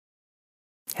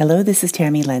Hello, this is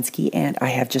Tammy Lenski, and I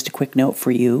have just a quick note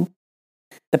for you.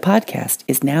 The podcast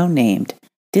is now named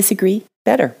Disagree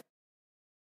Better.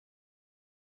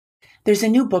 There's a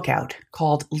new book out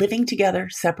called Living Together,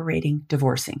 Separating,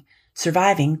 Divorcing,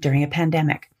 Surviving During a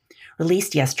Pandemic,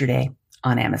 released yesterday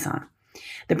on Amazon.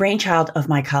 The brainchild of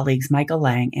my colleagues Michael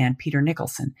Lang and Peter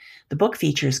Nicholson, the book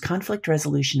features conflict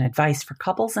resolution advice for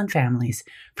couples and families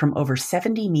from over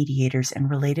 70 mediators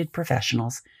and related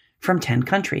professionals from 10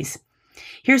 countries.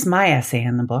 Here's my essay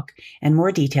in the book and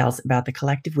more details about the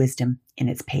collective wisdom in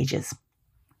its pages.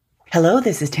 Hello,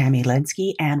 this is Tammy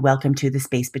Lenski, and welcome to The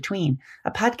Space Between,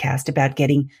 a podcast about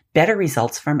getting better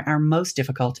results from our most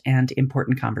difficult and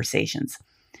important conversations.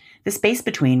 The space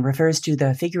between refers to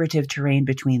the figurative terrain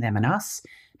between them and us,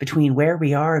 between where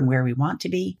we are and where we want to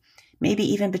be, maybe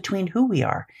even between who we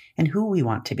are and who we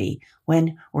want to be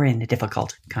when we're in a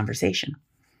difficult conversation.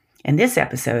 And this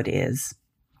episode is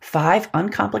 5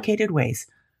 uncomplicated ways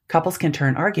couples can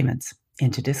turn arguments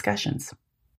into discussions.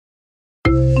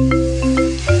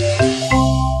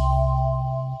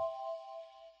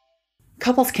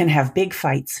 Couples can have big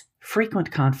fights,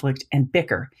 frequent conflict, and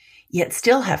bicker, yet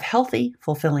still have healthy,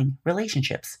 fulfilling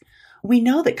relationships. We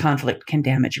know that conflict can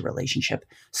damage a relationship,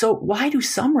 so why do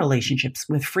some relationships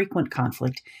with frequent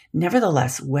conflict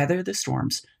nevertheless weather the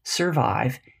storms,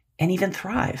 survive, and even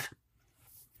thrive?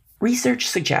 Research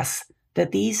suggests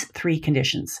that these 3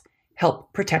 conditions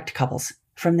help protect couples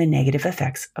from the negative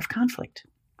effects of conflict.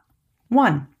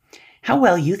 1. How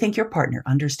well you think your partner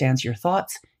understands your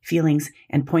thoughts, feelings,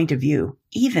 and point of view,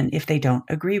 even if they don't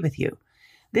agree with you.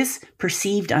 This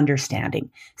perceived understanding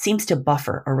seems to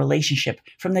buffer a relationship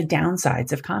from the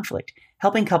downsides of conflict,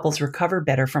 helping couples recover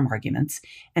better from arguments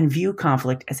and view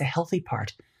conflict as a healthy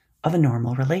part of a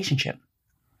normal relationship.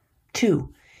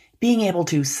 2. Being able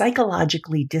to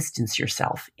psychologically distance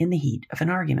yourself in the heat of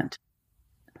an argument.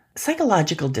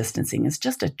 Psychological distancing is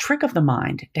just a trick of the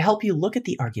mind to help you look at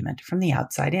the argument from the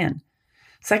outside in.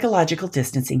 Psychological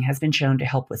distancing has been shown to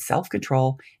help with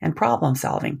self-control and problem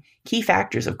solving, key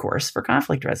factors, of course, for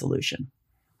conflict resolution.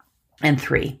 And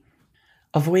 3,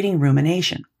 avoiding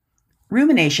rumination.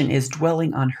 Rumination is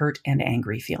dwelling on hurt and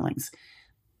angry feelings.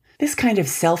 This kind of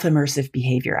self-immersive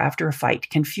behavior after a fight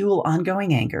can fuel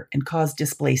ongoing anger and cause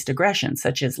displaced aggression,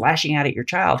 such as lashing out at your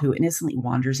child who innocently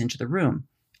wanders into the room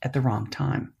at the wrong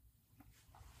time.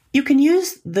 You can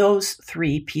use those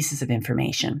 3 pieces of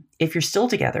information if you're still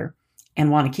together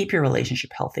and want to keep your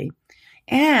relationship healthy,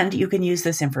 and you can use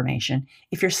this information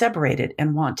if you're separated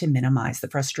and want to minimize the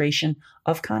frustration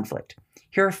of conflict.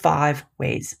 Here are 5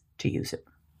 ways to use it.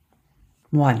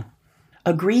 1.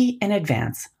 Agree in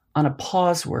advance on a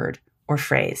pause word or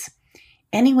phrase.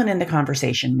 Anyone in the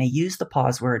conversation may use the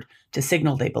pause word to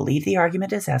signal they believe the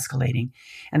argument is escalating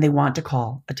and they want to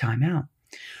call a timeout.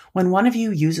 When one of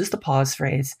you uses the pause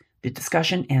phrase, the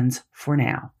discussion ends for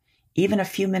now. Even a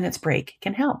few minutes break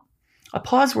can help. A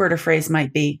pause word or phrase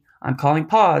might be, "I'm calling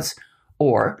pause,"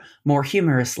 or more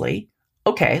humorously,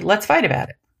 "Okay, let's fight about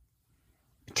it."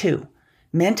 2.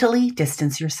 Mentally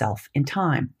distance yourself in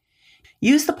time.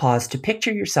 Use the pause to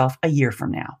picture yourself a year from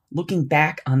now, looking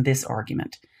back on this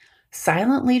argument.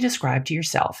 Silently describe to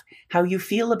yourself how you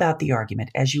feel about the argument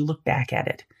as you look back at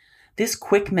it. This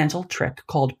quick mental trick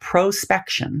called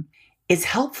prospection is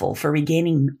helpful for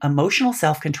regaining emotional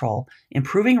self-control,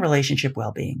 improving relationship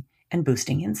well-being, and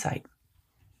boosting insight.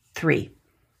 3.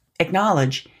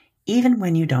 Acknowledge even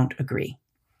when you don't agree.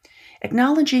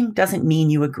 Acknowledging doesn't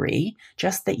mean you agree,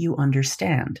 just that you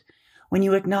understand. When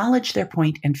you acknowledge their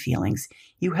point and feelings,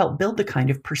 you help build the kind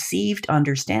of perceived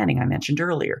understanding I mentioned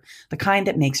earlier, the kind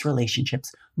that makes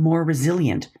relationships more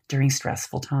resilient during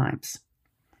stressful times.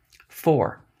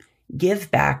 4. Give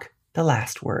back the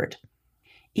last word.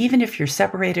 Even if you're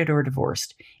separated or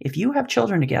divorced, if you have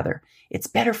children together, it's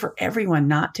better for everyone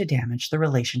not to damage the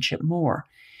relationship more.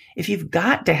 If you've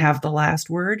got to have the last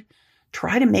word,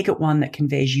 try to make it one that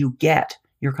conveys you get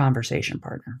your conversation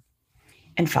partner.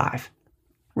 And 5.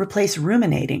 Replace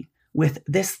ruminating with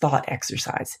this thought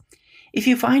exercise. If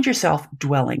you find yourself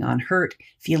dwelling on hurt,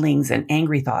 feelings, and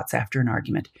angry thoughts after an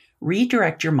argument,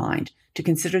 redirect your mind to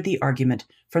consider the argument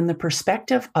from the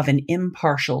perspective of an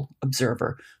impartial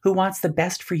observer who wants the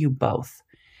best for you both.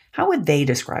 How would they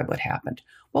describe what happened?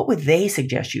 What would they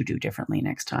suggest you do differently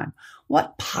next time?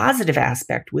 What positive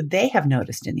aspect would they have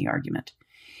noticed in the argument?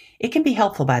 It can be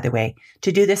helpful, by the way,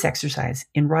 to do this exercise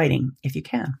in writing if you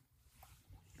can.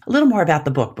 A little more about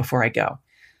the book before I go.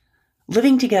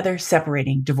 Living Together,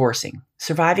 Separating, Divorcing,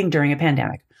 Surviving During a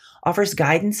Pandemic offers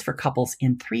guidance for couples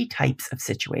in 3 types of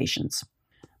situations.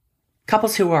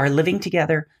 Couples who are living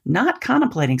together, not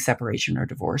contemplating separation or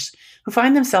divorce, who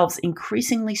find themselves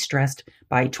increasingly stressed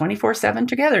by 24/7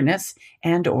 togetherness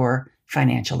and or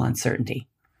financial uncertainty.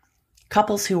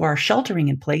 Couples who are sheltering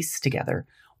in place together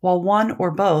while one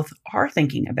or both are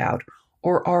thinking about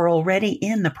or are already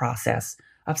in the process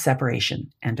of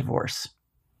separation and divorce.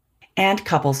 And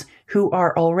couples who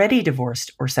are already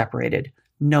divorced or separated,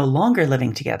 no longer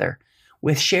living together,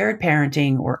 with shared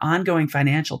parenting or ongoing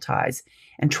financial ties,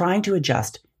 and trying to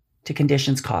adjust to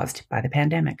conditions caused by the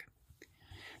pandemic.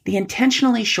 The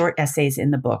intentionally short essays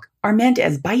in the book are meant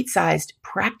as bite-sized,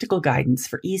 practical guidance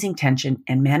for easing tension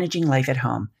and managing life at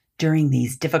home during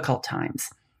these difficult times.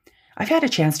 I've had a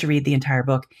chance to read the entire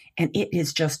book, and it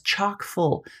is just chock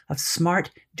full of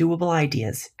smart, doable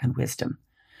ideas and wisdom.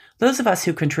 Those of us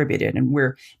who contributed, and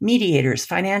we're mediators,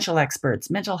 financial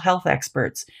experts, mental health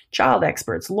experts, child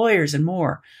experts, lawyers, and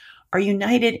more, are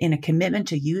united in a commitment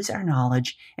to use our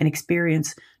knowledge and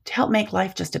experience to help make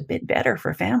life just a bit better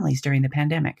for families during the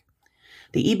pandemic.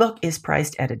 The ebook is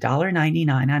priced at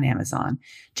 $1.99 on Amazon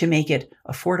to make it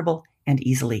affordable and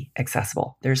easily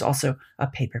accessible. There's also a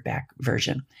paperback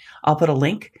version. I'll put a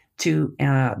link to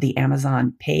the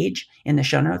Amazon page in the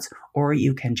show notes, or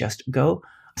you can just go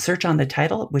search on the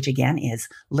title, which again is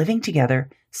Living Together,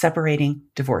 Separating,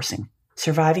 Divorcing,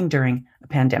 Surviving During a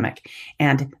Pandemic.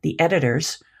 And the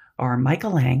editors are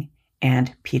Michael Lang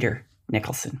and Peter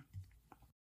Nicholson.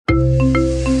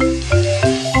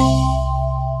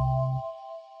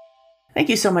 Thank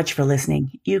you so much for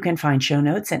listening. You can find show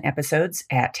notes and episodes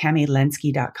at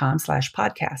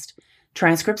tammylensky.com/podcast.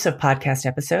 Transcripts of podcast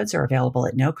episodes are available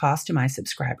at no cost to my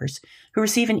subscribers who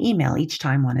receive an email each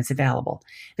time one is available.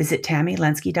 Visit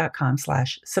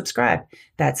tammylensky.com/subscribe.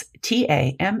 That's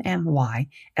TAMMYLEN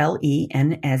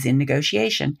as in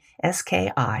negotiation,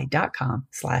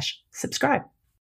 SKI.com/subscribe.